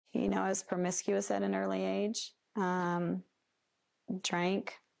I was promiscuous at an early age,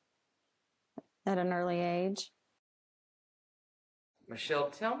 drank at an early age. Michelle,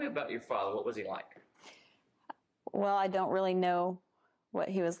 tell me about your father. What was he like? Well, I don't really know what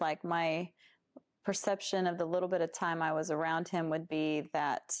he was like. My perception of the little bit of time I was around him would be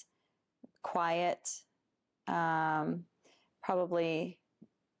that quiet, probably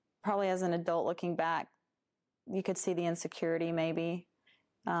as an adult looking back, you could see the insecurity maybe,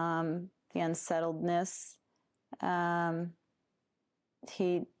 the unsettledness. I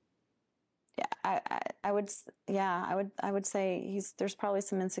would say there's probably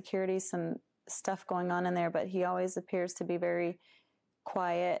some insecurities, some stuff going on in there, but he always appears to be very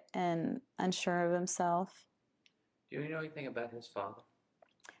quiet and unsure of himself. Do you know anything about his father?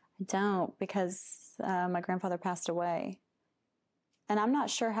 I don't, because my grandfather passed away. And I'm not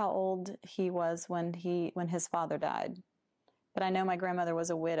sure how old he was when his father died. But I know my grandmother was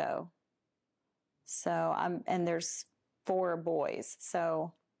a widow. And there's 4 boys.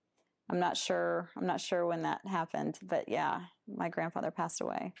 So I'm not sure when that happened, but yeah, my grandfather passed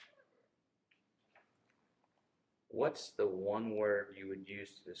away. What's the one word you would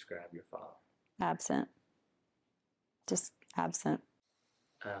use to describe your father? Absent. Just absent.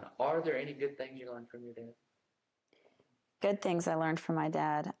 Are there any good things you learned from your dad? Good things I learned from my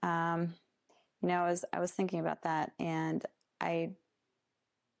dad. I was thinking about that, and I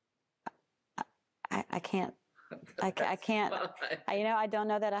can't. I don't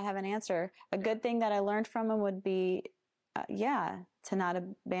know that I have an answer. A good thing that I learned from him would be, to not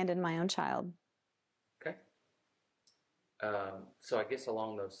abandon my own child. Okay. So I guess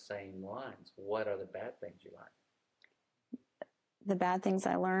along those same lines, what are the bad things you learned? The bad things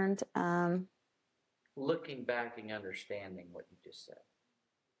I learned. Looking back and understanding what you just said.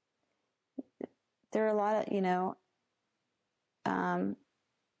 There are a lot of,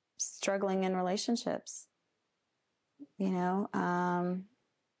 struggling in relationships. I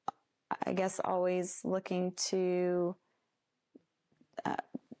guess always looking to,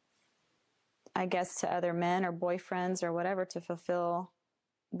 to other men or boyfriends or whatever to fulfill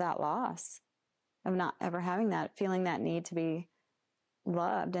that loss of not ever having that, feeling that need to be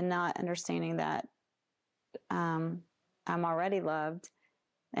loved and not understanding that I'm already loved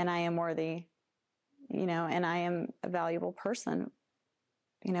and I am worthy, and I am a valuable person,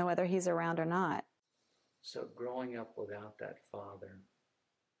 whether he's around or not. So growing up without that father,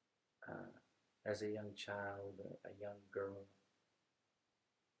 as a young child, a young girl,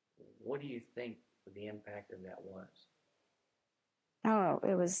 what do you think the impact of that was? Oh,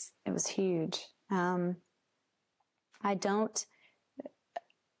 it was huge. I don't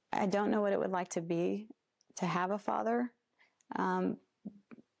know what it would like to be to have a father,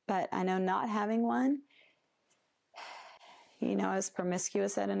 but I know not having one. I was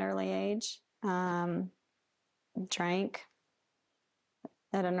promiscuous at an early age, drank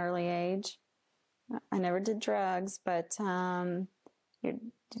at an early age. I never did drugs, but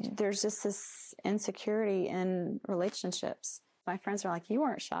there's just this insecurity in relationships. My friends are like, you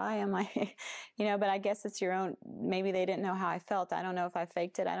weren't shy. I'm like, but I guess it's your own, maybe they didn't know how I felt. I don't know if I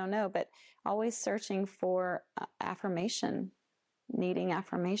faked it. I don't know, but always searching for affirmation, needing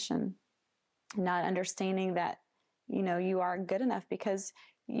affirmation, not understanding that, you are good enough because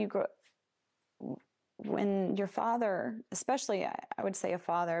you grow, when your father, especially I would say a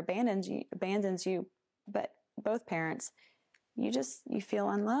father abandons you, but both parents, you feel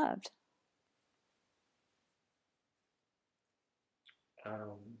unloved.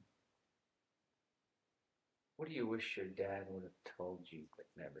 What do you wish your dad would have told you but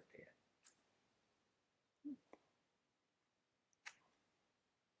never did?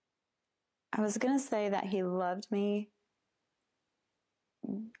 I was going to say that he loved me,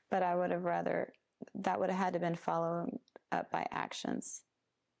 but I would have rather, that would have had to been followed up by actions.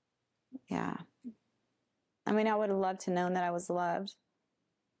 Yeah. I mean, I would have loved to know that I was loved.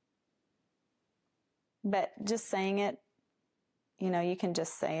 But just saying it, you can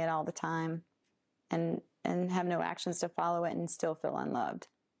just say it all the time and have no actions to follow it and still feel unloved.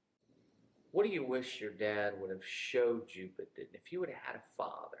 What do you wish your dad would have showed you but didn't? If you would have had a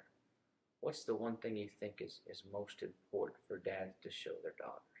father, what's the one thing you think is most important for dads to show their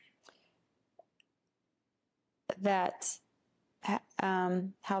daughters? That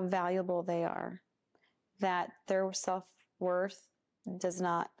how valuable they are, that their self-worth does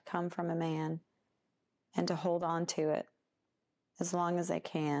not come from a man, and to hold on to it as long as they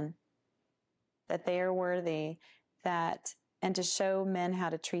can, that they are worthy, and to show men how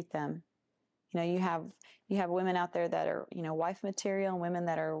to treat them. You have women out there that are, wife material, and women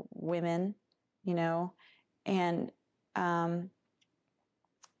that are women, and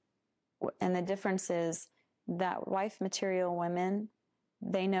And the difference is that wife material women,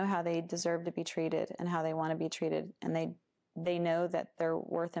 they know how they deserve to be treated and how they want to be treated. And they know that their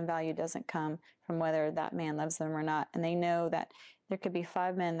worth and value doesn't come from whether that man loves them or not. And they know that there could be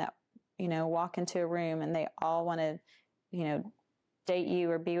 5 men that, walk into a room and they all want to, date you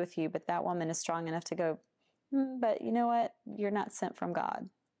or be with you. But that woman is strong enough to go, but you know what? You're not sent from God.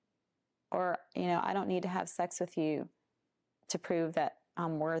 Or, I don't need to have sex with you to prove that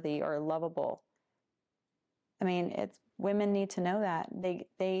I'm worthy or lovable. I mean, women need to know that. They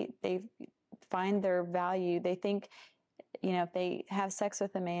find their value. They think, if they have sex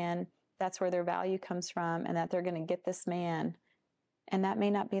with a man, that's where their value comes from, and that they're going to get this man. And that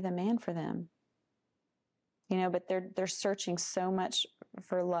may not be the man for them. But they're searching so much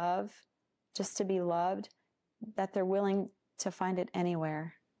for love, just to be loved, that they're willing to find it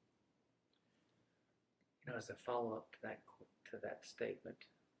anywhere. As a follow-up to that statement,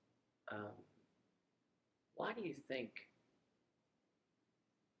 why do you think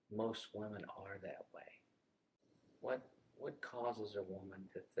most women are that way? What causes a woman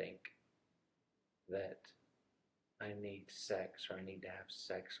to think that I need sex, or I need to have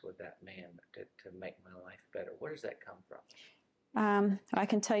sex with that man to make my life better? Where does that come from? I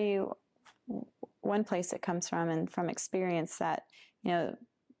can tell you one place it comes from, and from experience, that,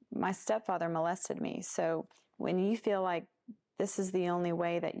 my stepfather molested me. So when you feel like this is the only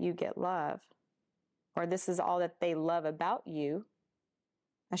way that you get love, or this is all that they love about you,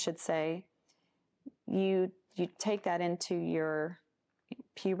 I should say, you take that into your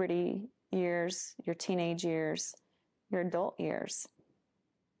puberty years, your teenage years, your adult years,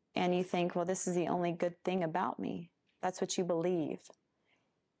 and you think, well, this is the only good thing about me. That's what you believe.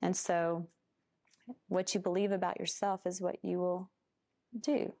 And so what you believe about yourself is what you will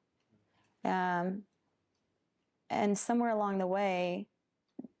do. And somewhere along the way,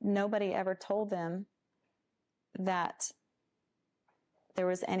 nobody ever told them that there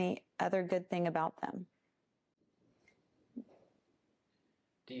was any other good thing about them.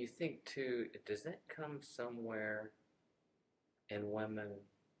 Do you think, too, does that come somewhere in women?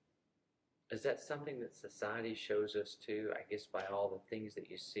 Is that something that society shows us, too, I guess, by all the things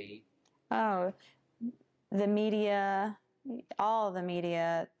that you see? Oh, the media, all of the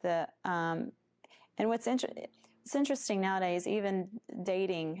media, and what's interesting nowadays, even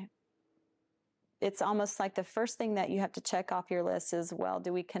dating, it's almost like the first thing that you have to check off your list is, well,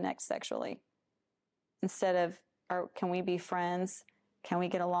 do we connect sexually? Instead of, can we be friends? Can we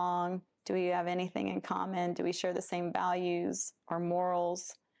get along? Do we have anything in common? Do we share the same values or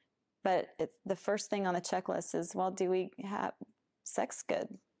morals? But the first thing on the checklist is, well, do we have sex good?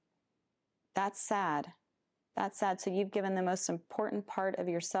 That's sad. That's sad. So you've given the most important part of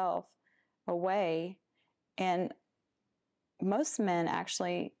yourself away, and most men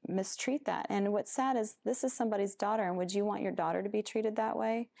actually mistreat that. And what's sad is, this is somebody's daughter, and would you want your daughter to be treated that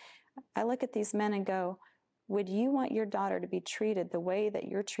way? I look at these men and go, would you want your daughter to be treated the way that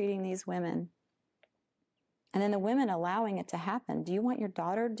you're treating these women? And then the women allowing it to happen. Do you want your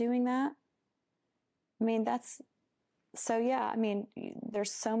daughter doing that? I mean,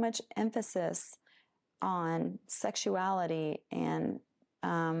 there's so much emphasis on sexuality and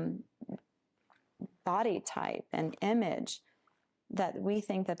body type and image, that we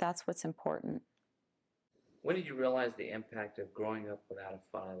think that that's what's important. When did you realize the impact of growing up without a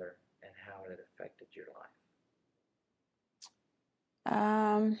father and how it affected your life?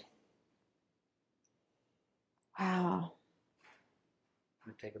 Wow. I'm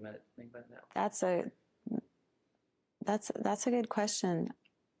gonna take a minute to think about that. That's a good question.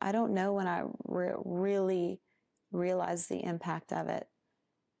 I don't know when I really realized the impact of it.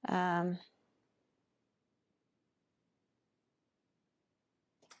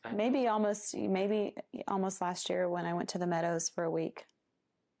 Maybe almost last year, when I went to the Meadows for a week.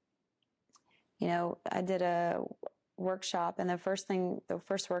 I did a workshop, and the first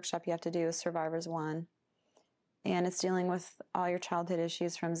workshop you have to do is Survivors 1. And it's dealing with all your childhood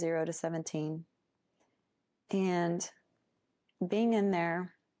issues from 0 to 17. And being in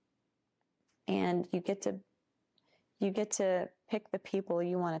there, and you get to pick the people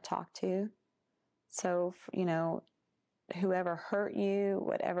you want to talk to. So, whoever hurt you,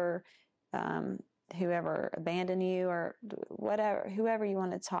 whoever abandoned you, or whoever you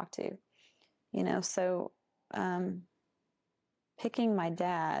want to talk to, so picking my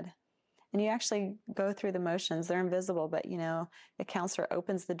dad, and you actually go through the motions. They're invisible, but, the counselor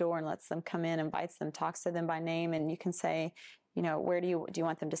opens the door and lets them come in, invites them, talks to them by name, and you can say, where do you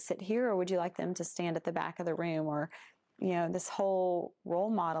want them to sit here, or would you like them to stand at the back of the room, or, this whole role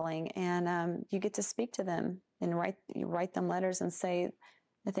modeling, and you get to speak to them and write them letters and say,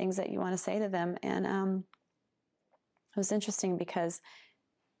 the things that you want to say to them. And it was interesting because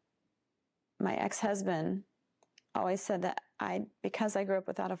my ex-husband always said that because I grew up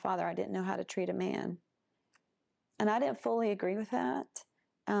without a father, I didn't know how to treat a man. And I didn't fully agree with that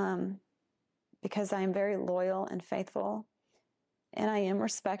because I am very loyal and faithful, and I am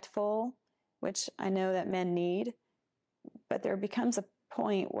respectful, which I know that men need. But there becomes a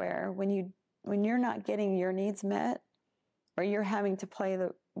point where when you're not getting your needs met, or you're having to play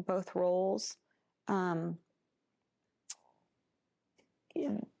both roles, the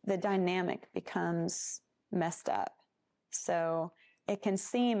dynamic becomes messed up. So it can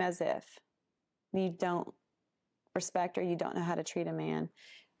seem as if you don't respect or you don't know how to treat a man.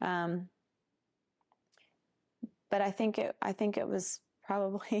 But I think it was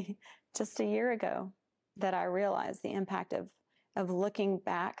probably just a year ago that I realized the impact of looking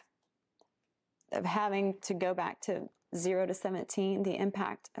back, of having to go back to 0 to 17, the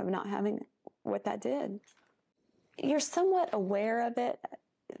impact of not having what that did. You're somewhat aware of it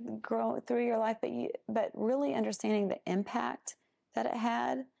grow through your life, but really understanding the impact that it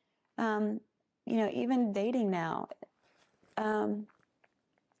had. Even dating now,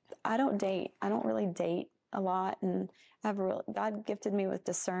 I don't really date a lot, and God gifted me with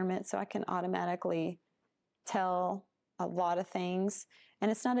discernment, so I can automatically tell a lot of things,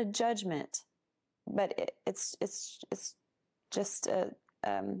 and it's not a judgment, but it's just a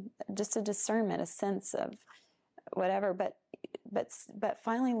discernment, a sense of whatever. But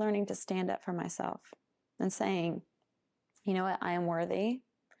finally learning to stand up for myself and saying, you know what, I am worthy,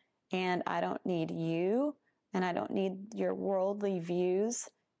 and I don't need you, and I don't need your worldly views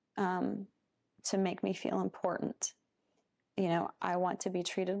to make me feel important. I want to be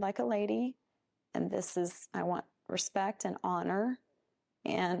treated like a lady, and I want respect and honor,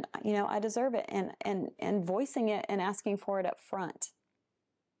 and I deserve it, and voicing it and asking for it up front,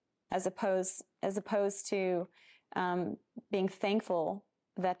 as opposed to being thankful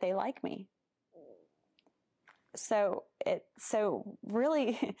that they like me. So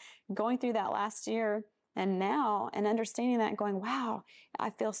really going through that last year and now, and understanding that and going, wow, I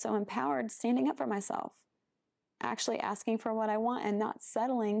feel so empowered standing up for myself, actually asking for what I want and not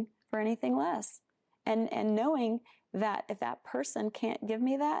settling for anything less. And knowing that if that person can't give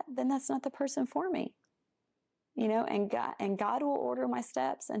me that, then that's not the person for me. And God will order my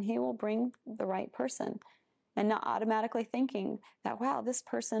steps, and He will bring the right person, and not automatically thinking that, wow, this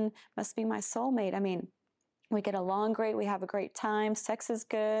person must be my soulmate. I mean, we get along great, we have a great time, sex is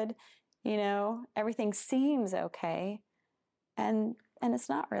good, everything seems okay, and it's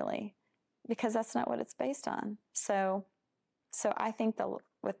not really, because that's not what it's based on. So I think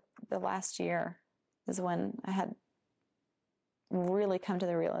with the last year is when I had really come to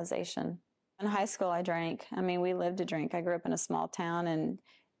the realization. In high school, I drank. I mean, we lived to drink. I grew up in a small town, and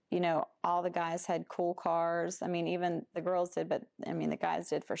all the guys had cool cars. I mean, even the girls did, but I mean, the guys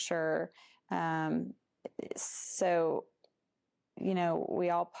did for sure. So, we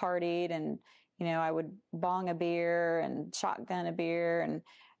all partied, and, I would bong a beer and shotgun a beer.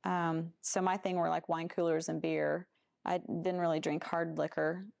 And so my thing were like wine coolers and beer. I didn't really drink hard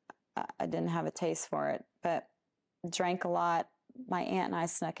liquor. I didn't have a taste for it, but drank a lot. My aunt and I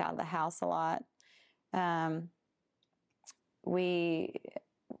snuck out of the house a lot. We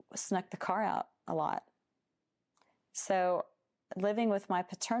snuck the car out a lot. So living with my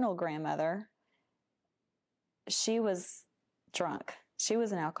paternal grandmother, she was drunk. She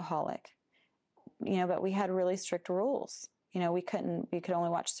was an alcoholic, but we had really strict rules. We could only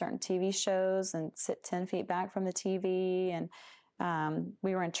watch certain TV shows and sit 10 feet back from the TV. And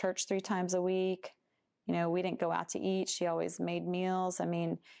we were in church 3 times a week. We didn't go out to eat. She always made meals. I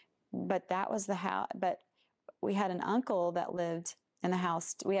mean, but that was the house. But we had an uncle that lived in the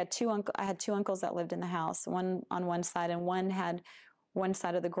house. I had 2 uncles that lived in the house, one on one side, and one had one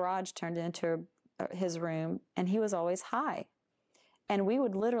side of the garage turned into his room, and he was always high. And we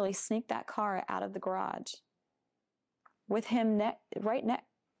would literally sneak that car out of the garage with him right next.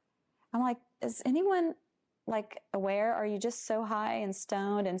 I'm like, is anyone aware? Are you just so high and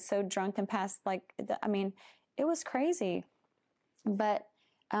stoned and so drunk and past? I mean, it was crazy. But,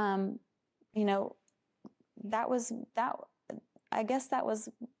 I guess that was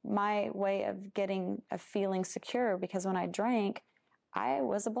my way of feeling secure, because when I drank, I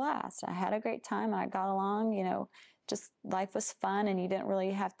was a blast. I had a great time, and I got along, just life was fun, and you didn't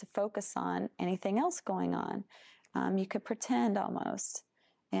really have to focus on anything else going on. You could pretend almost.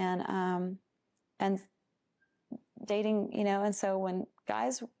 And dating, and so when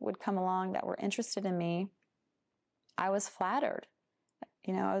guys would come along that were interested in me, I was flattered.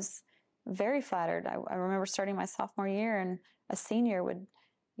 I was very flattered. I remember starting my sophomore year, and a senior would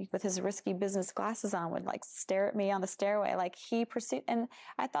with his risky business glasses on, would like stare at me on the stairway, like he pursued. And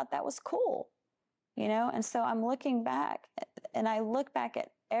I thought that was cool, you know? And so I'm looking back, and I look back at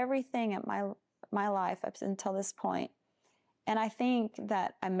everything at my life up until this point. And I think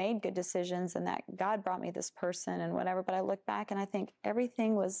that I made good decisions and that God brought me this person and whatever. But I look back and I think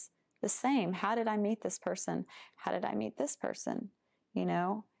everything was the same. How did I meet this person? How did I meet this person? You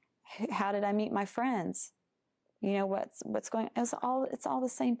know, how did I meet my friends? You know, what's going, it's all the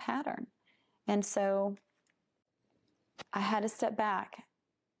same pattern. And so I had to step back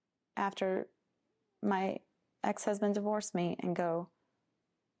after my ex-husband divorced me and go,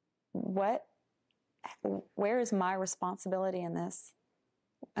 where is my responsibility in this?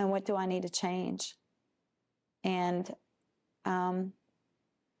 And what do I need to change? And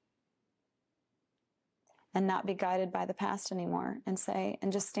not be guided by the past anymore, and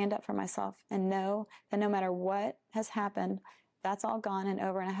just stand up for myself and know that no matter what has happened, that's all gone and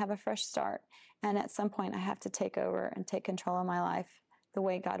over, and I have a fresh start. And at some point I have to take over and take control of my life the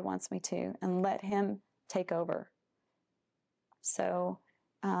way God wants me to, and let him take over. So,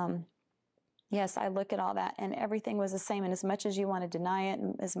 yes, I look at all that, and everything was the same. And as much as you want to deny it,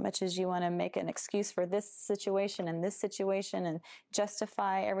 and as much as you want to make an excuse for this situation and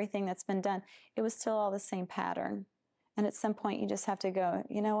justify everything that's been done, it was still all the same pattern. And at some point you just have to go,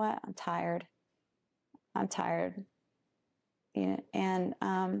 you know what? I'm tired. You know, and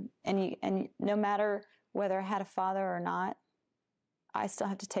no matter whether I had a father or not, I still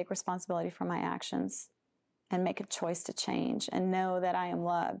have to take responsibility for my actions and make a choice to change and know that I am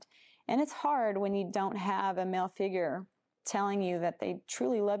loved. And it's hard when you don't have a male figure telling you that they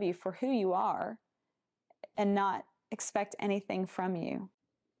truly love you for who you are and not expect anything from you.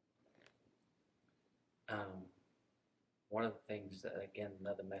 One of the things that, again,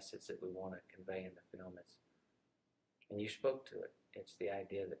 another message that we want to convey in the film is, and you spoke to it, it's the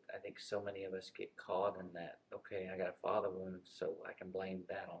idea that I think so many of us get caught in that, okay, I got a father wound, so I can blame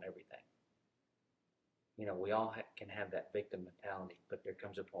that on everything. You know, we all can have that victim mentality, but there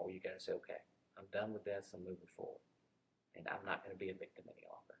comes a point where you got to say, okay, I'm done with this, I'm moving forward. And I'm not going to be a victim any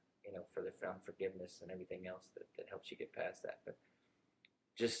longer, you know, for the unforgiveness and everything else that helps you get past that. But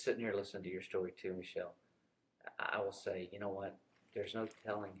just sitting here listening to your story too, Michelle, I will say, you know what, there's no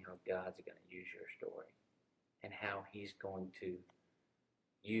telling how God's going to use your story and how he's going to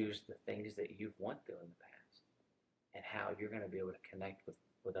use the things that you've went through in the past and how you're going to be able to connect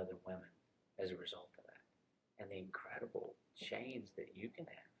with other women as a result of that. And the incredible change that you can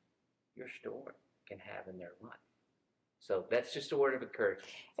have, your story can have in their life. So that's just a word of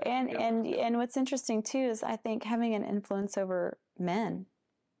encouragement. And what's interesting too is I think having an influence over men.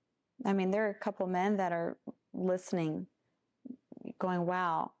 I mean, there are a couple men that are listening, going,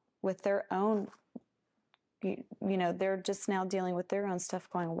 wow, with their own, you know, they're just now dealing with their own stuff,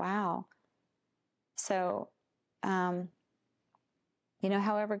 going, wow. So, you know,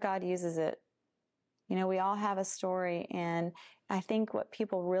 however God uses it, you know, we all have a story, and I think what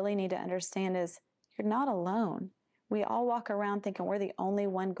people really need to understand is you're not alone. We all walk around thinking we're the only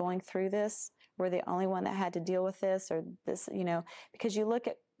one going through this. We're the only one that had to deal with this or this, you know, because you look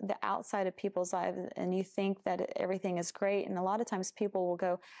at the outside of people's lives and you think that everything is great. And a lot of times people will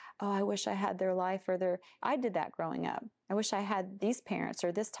go, oh, I wish I had their life, or I did that growing up. I wish I had these parents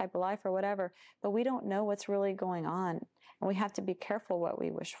or this type of life or whatever. But we don't know what's really going on. And we have to be careful what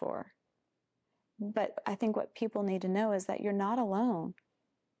we wish for. But I think what people need to know is that you're not alone.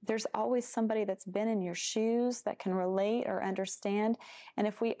 There's always somebody that's been in your shoes that can relate or understand. And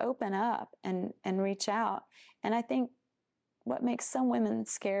if we open up and reach out, and I think what makes some women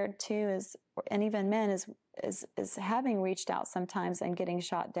scared too is, and even men, is having reached out sometimes and getting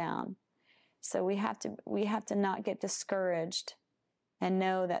shot down. So we have to not get discouraged and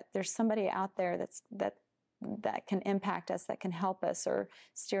know that there's somebody out there that can impact us, that can help us or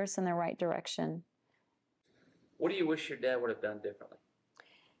steer us in the right direction. What do you wish your dad would have done differently?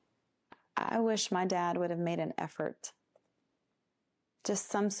 I wish my dad would have made an effort,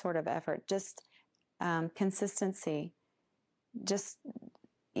 just some sort of effort, just consistency, just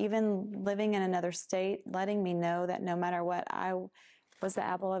even living in another state, letting me know that no matter what, I was the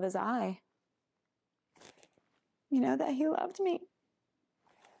apple of his eye. You know, that he loved me,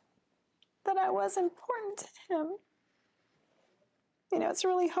 that I was important to him. You know, it's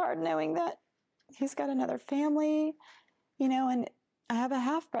really hard knowing that he's got another family, you know, and I have a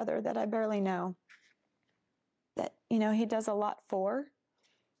half-brother that I barely know that, you know, he does a lot for.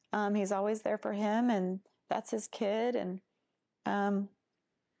 He's always there for him, and that's his kid. And,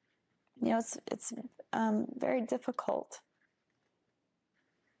 you know, it's very difficult.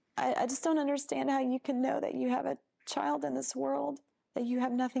 I just don't understand how you can know that you have a child in this world that you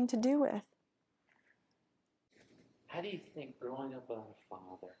have nothing to do with. How do you think growing up without a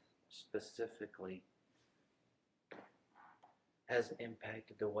father specifically has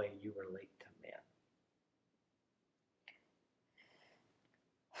impacted the way you relate to men?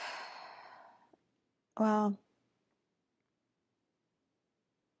 Well,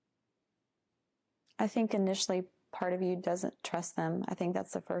 I think initially part of you doesn't trust them. I think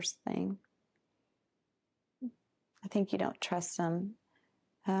that's the first thing. I think you don't trust them.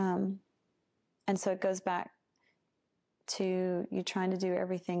 And so it goes back to you trying to do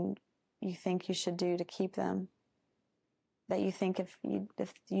everything you think you should do to keep them. That you think if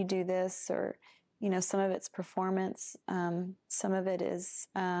you do this, or, you know, some of it's performance, some of it is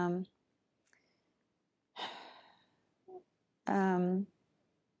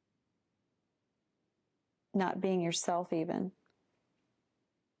not being yourself, even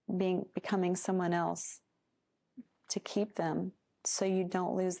becoming someone else to keep them, so you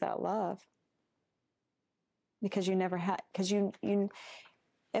don't lose that love, because you never had. Because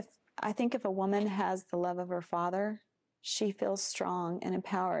I think if a woman has the love of her father, she feels strong and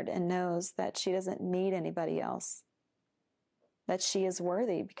empowered and knows that she doesn't need anybody else, that she is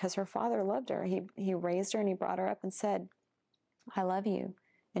worthy because her father loved her. He raised her and he brought her up and said, I love you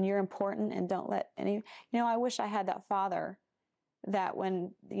and you're important, and don't let any, you know, I wish I had that father that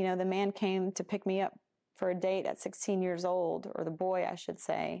when, you know, the man came to pick me up for a date at 16 years old, or the boy, I should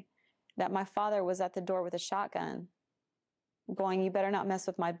say, that my father was at the door with a shotgun going, you better not mess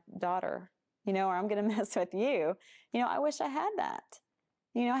with my daughter, you know, or I'm going to mess with you. You know, I wish I had that.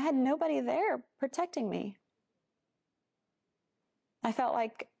 You know, I had nobody there protecting me. I felt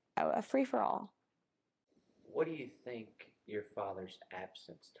like a free-for-all. What do you think your father's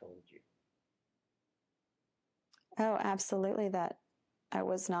absence told you? Oh, absolutely, that I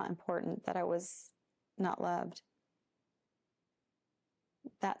was not important, that I was not loved.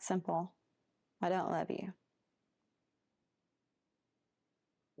 That simple. I don't love you.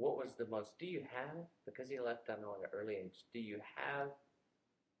 What was the most, do you have, because he left at an early age, do you have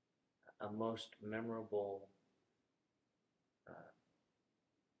a most memorable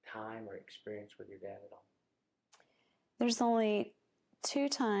time or experience with your dad at all? There's only 2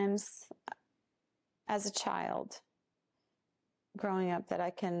 times as a child growing up that I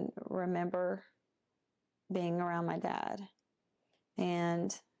can remember being around my dad.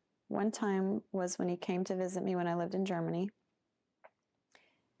 And one time was when he came to visit me when I lived in Germany.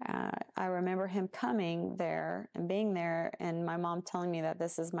 I remember him coming there and being there, and my mom telling me that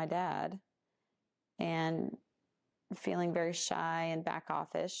this is my dad, and feeling very shy and back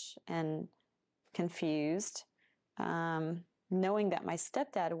offish and confused, knowing that my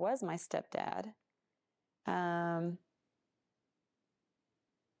stepdad was my stepdad.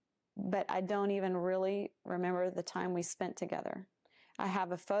 But I don't even really remember the time we spent together. I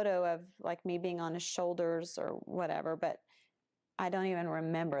have a photo of like me being on his shoulders or whatever, but I don't even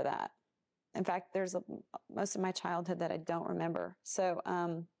remember that. In fact, there's most of my childhood that I don't remember. So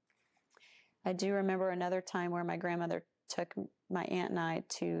I do remember another time where my grandmother took my aunt and I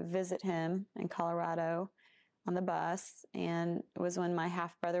to visit him in Colorado on the bus, and it was when my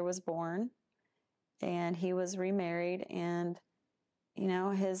half-brother was born, and he was remarried, and, you know,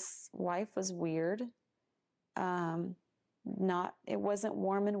 his wife was weird. It wasn't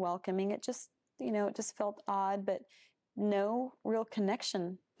warm and welcoming. It just, you know, it just felt odd, but no real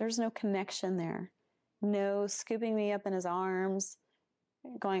connection. There's no connection there. No scooping me up in his arms,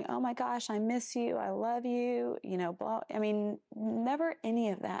 going, oh my gosh, I miss you, I love you, you know, blah. I mean, never any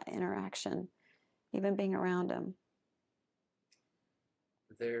of that interaction, even being around him.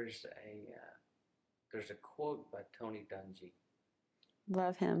 There's a quote by Tony Dungy.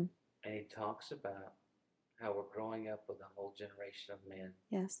 Love him. And he talks about how we're growing up with a whole generation of men.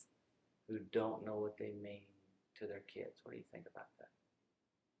 Yes. Who don't know what they mean to their kids. What do you think about that?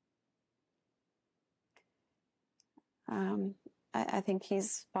 I think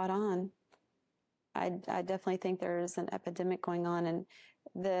he's spot on. I definitely think there is an epidemic going on, and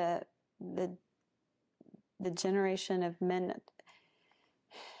the generation of men.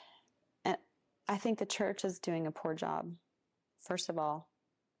 And I think the church is doing a poor job. First of all,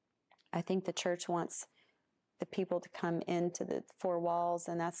 I think the church wants the people to come into the 4 walls,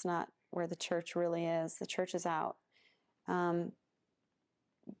 and that's not where the church really is. The church is out.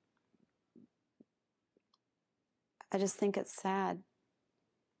 I just think it's sad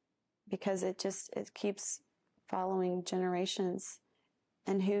because it keeps following generations,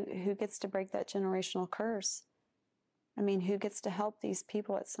 and who gets to break that generational curse? I mean, who gets to help these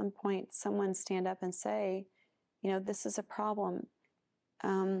people at some point? Someone stand up and say, you know, this is a problem,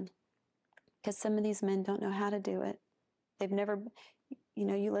 because some of these men don't know how to do it. They've never,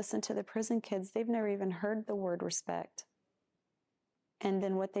 you listen to the prison kids, they've never even heard the word respect. And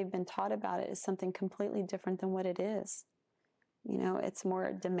then what they've been taught about it is something completely different than what it is. It's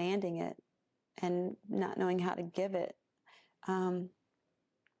more demanding it and not knowing how to give it. Tony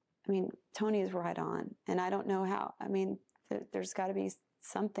is right on. And I don't know how. There's got to be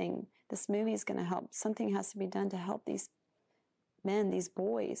something. This movie is going to help. Something has to be done to help these men, these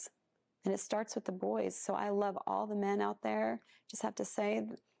boys. And it starts with the boys. So I love all the men out there, just have to say,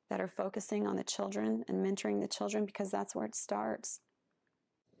 that are focusing on the children and mentoring the children, because that's where it starts.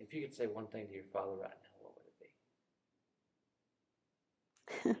 If you could say one thing to your father right now, what would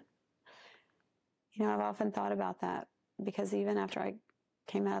it be? I've often thought about that, because even after I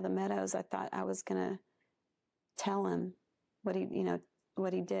came out of the Meadows, I thought I was going to tell him what he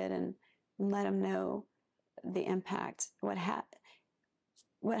did, and let him know the impact, what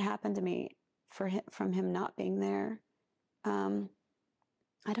happened to me from him not being there.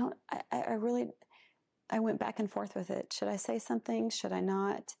 I went back and forth with it. Should I say something? Should I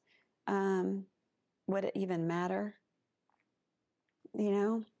not? Would it even matter?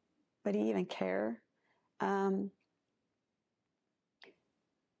 Would he even care?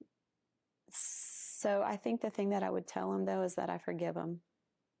 So I think the thing that I would tell him, though, is that I forgive him.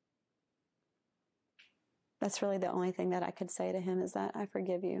 That's really the only thing that I could say to him, is that I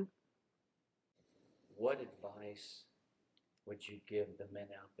forgive you. What advice would you give the men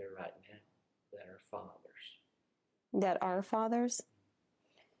out there right now that are fathers? That are fathers?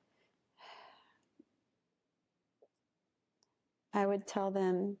 I would tell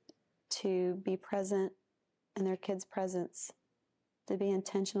them to be present in their kids' presence, to be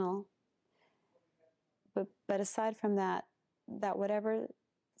intentional. But aside from that whatever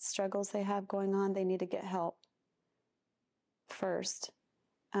struggles they have going on, they need to get help first.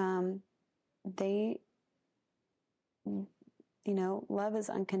 Love is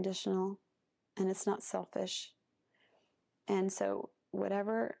unconditional, and it's not selfish. And so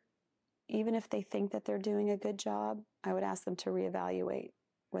even if they think that they're doing a good job, I would ask them to reevaluate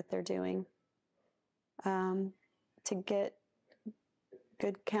what they're doing, to get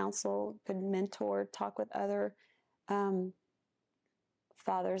good counsel, good mentor, talk with other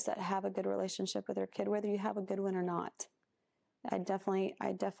fathers that have a good relationship with their kid, whether you have a good one or not. I definitely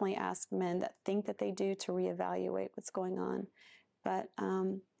ask men that think that they do to reevaluate what's going on, but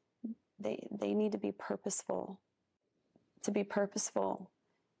they need to be purposeful. To be purposeful,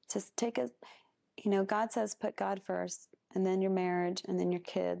 to take God says put God first, and then your marriage, and then your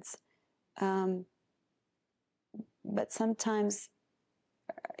kids. But sometimes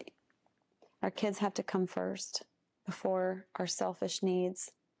our kids have to come first before our selfish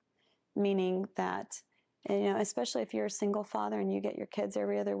needs, meaning that, especially if you're a single father and you get your kids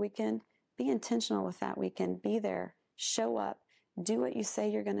every other weekend, be intentional with that weekend. Be there, show up, do what you say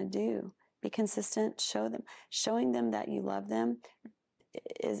you're going to do, be consistent, showing them that you love them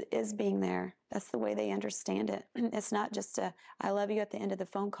is being there. That's the way they understand it. It's not just I love you at the end of the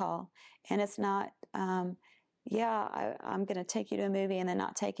phone call. And it's not, I'm going to take you to a movie and then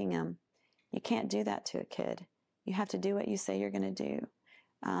not taking them. You can't do that to a kid. You have to do what you say you're going to do.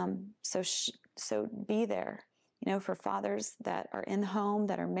 So be there, for fathers that are in the home,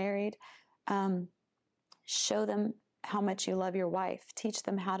 that are married. Show them how much you love your wife. Teach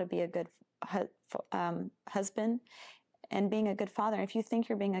them how to be a good husband and being a good father. And if you think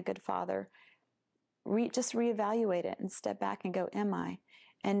you're being a good father, just reevaluate it and step back and go, am I?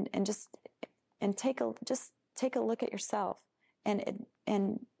 And take a look at yourself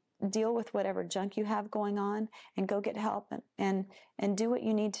and deal with whatever junk you have going on, and go get help and do what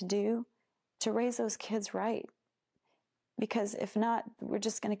you need to do to raise those kids right. Because if not, we're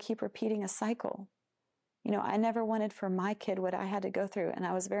just going to keep repeating a cycle. I never wanted for my kid what I had to go through, and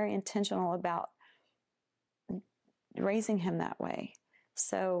I was very intentional about raising him that way.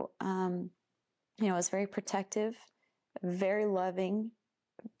 So, I was very protective, very loving,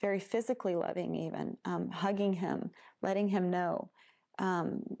 very physically loving even, hugging him, letting him know,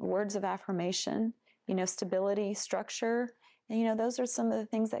 words of affirmation, stability, structure. And, those are some of the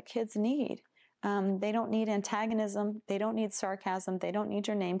things that kids need. They don't need antagonism. They don't need sarcasm. They don't need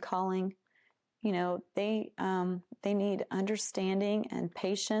your name calling. They need understanding and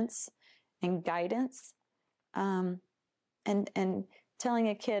patience and guidance. And telling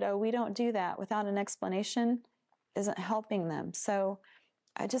a kid, oh, we don't do that without an explanation isn't helping them. So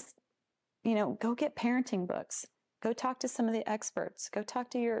I just, go get parenting books. Go talk to some of the experts. Go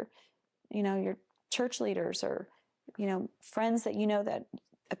talk to your church leaders or, friends that that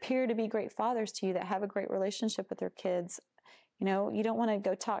appear to be great fathers to you, that have a great relationship with their kids. You don't want to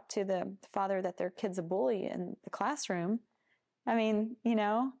go talk to the father that their kid's a bully in the classroom. I mean,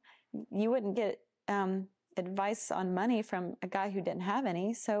 you wouldn't get advice on money from a guy who didn't have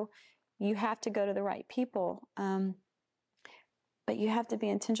any. So you have to go to the right people. But you have to be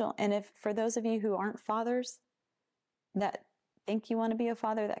intentional. And if for those of you who aren't fathers that think you want to be a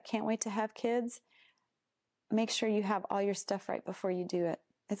father, that can't wait to have kids, make sure you have all your stuff right before you do it.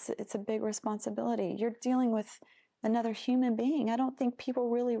 It's a big responsibility. You're dealing with another human being. I don't think people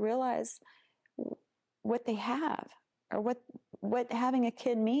really realize what they have or what having a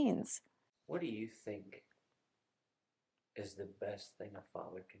kid means. What do you think is the best thing a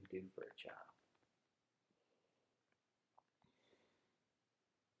father can do for a child?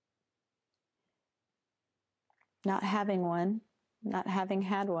 Not having one, not having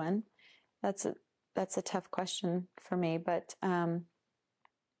had one, that's a tough question for me. But I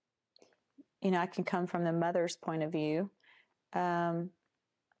can come from the mother's point of view. But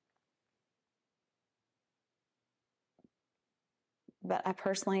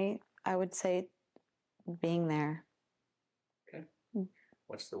I would say being there. Okay.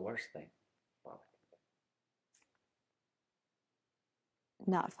 What's the worst thing, Father?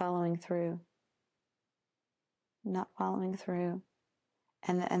 Not following through. Not following through.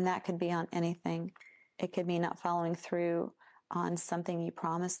 And that could be on anything. It could be not following through on something you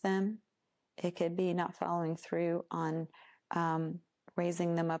promised them. It could be not following through on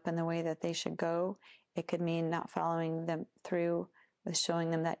raising them up in the way that they should go. It could mean not following them through with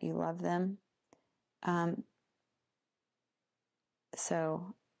showing them that you love them. Not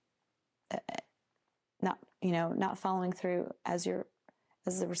following through as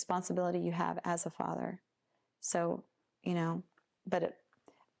the responsibility you have as a father. So, but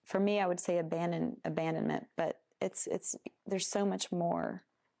for me, I would say abandonment, but there's so much more,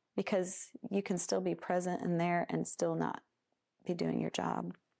 because you can still be present in there and still not be doing your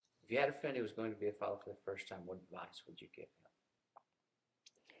job. If you had a friend who was going to be a father for the first time, what advice would you give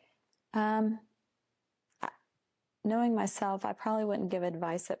him? Knowing myself, I probably wouldn't give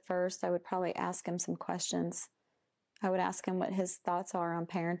advice at first. I would probably ask him some questions. I would ask him what his thoughts are on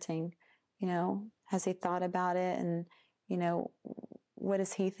parenting. Has he thought about it? And, what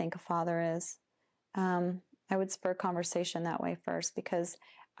does he think a father is? I would spur conversation that way first, because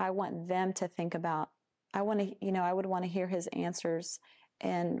I want them to think about, I would want to hear his answers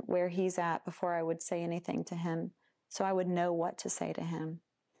and where he's at before I would say anything to him. So I would know what to say to him.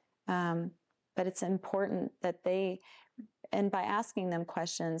 But it's important that and by asking them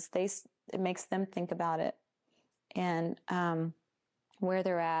questions, it makes them think about it and where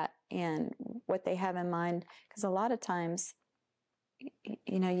they're at and what they have in mind. Because a lot of times,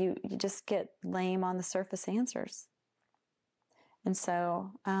 you just get lame on the surface answers. And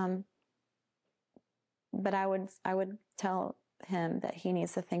so, but I would tell him that he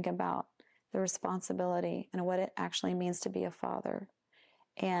needs to think about the responsibility and what it actually means to be a father,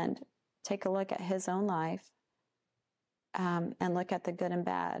 and take a look at his own life, and look at the good and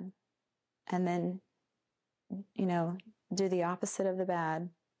bad, and then, do the opposite of the bad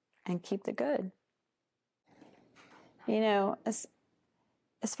and keep the good.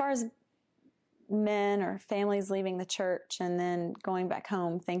 As far as men or families leaving the church and then going back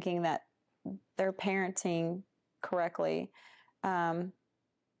home thinking that they're parenting correctly,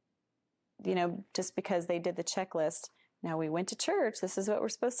 just because they did the checklist. Now, we went to church, this is what we're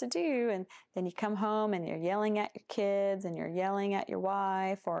supposed to do, and then you come home and you're yelling at your kids and you're yelling at your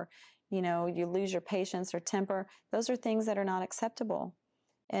wife, or, you lose your patience or temper. Those are things that are not acceptable.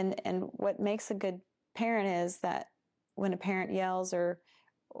 And what makes a good parent is that when a parent yells or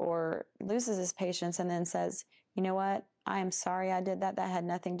loses his patience and then says, you know what, I am sorry I did that. That had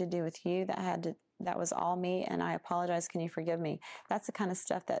nothing to do with you. That was all me, and I apologize. Can you forgive me? That's the kind of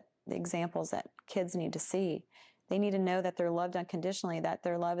stuff the examples that kids need to see. They need to know that they're loved unconditionally, that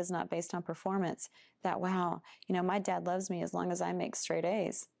their love is not based on performance, that, wow, my dad loves me as long as I make straight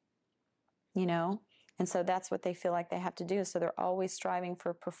A's, And so that's what they feel like they have to do. So they're always striving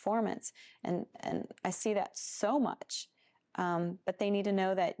for performance. And I see that so much. But they need to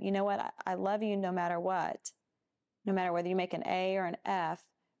know that, you know what, I love you no matter what, no matter whether you make an A or an F.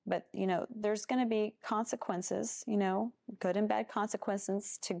 But, there's going to be consequences, good and bad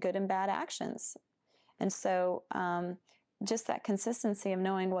consequences to good and bad actions. And so just that consistency of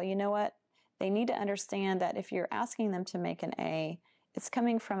knowing, well, you know what, they need to understand that if you're asking them to make an A, it's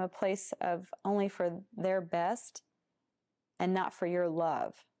coming from a place of only for their best and not for your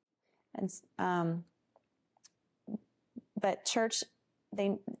love. And but church,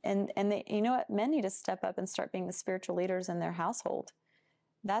 men need to step up and start being the spiritual leaders in their household.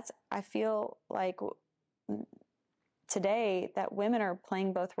 I feel like today that women are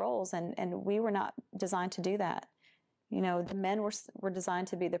playing both roles, and we were not designed to do that. You know, the men were designed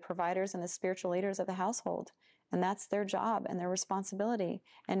to be the providers and the spiritual leaders of the household. And that's their job and their responsibility,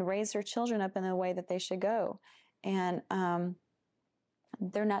 and raise their children up in the way that they should go. And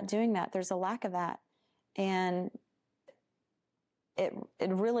they're not doing that. There's a lack of that. And it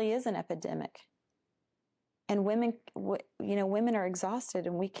really is an epidemic. And women, you know, women are exhausted,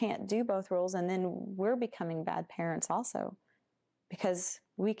 and we can't do both roles. And then we're becoming bad parents also, because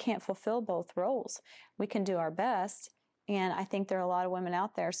we can't fulfill both roles. We can do our best. And I think there are a lot of women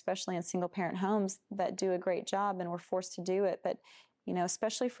out there, especially in single parent homes, that do a great job, and we're forced to do it. But, you know,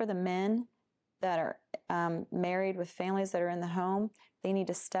 especially for the men that are married with families that are in the home, they need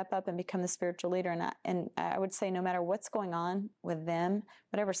to step up and become the spiritual leader. And I would say, no matter what's going on with them,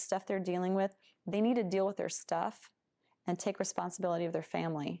 whatever stuff they're dealing with, they need to deal with their stuff and take responsibility of their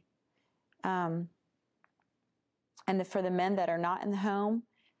family. And for the men that are not in the home,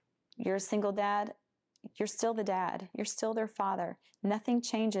 you're a single dad, you're still the dad. You're still their father. Nothing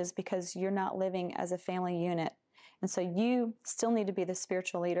changes because you're not living as a family unit. And so you still need to be the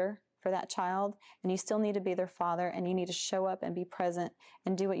spiritual leader for that child, and you still need to be their father, and you need to show up and be present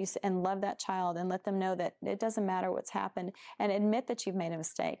and do what you say and love that child and let them know that it doesn't matter what's happened, and admit that you've made a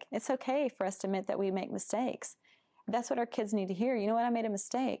mistake. It's okay for us to admit that we make mistakes. That's what our kids need to hear. You know what? I made a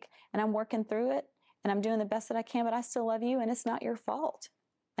mistake, and I'm working through it, and I'm doing the best that I can, but I still love you, and it's not your fault.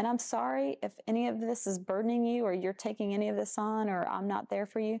 And I'm sorry if any of this is burdening you, or you're taking any of this on, or I'm not there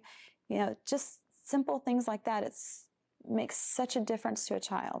for you. You know, just simple things like that. It makes such a difference to a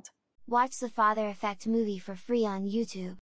child. Watch the Father Effect movie for free on YouTube.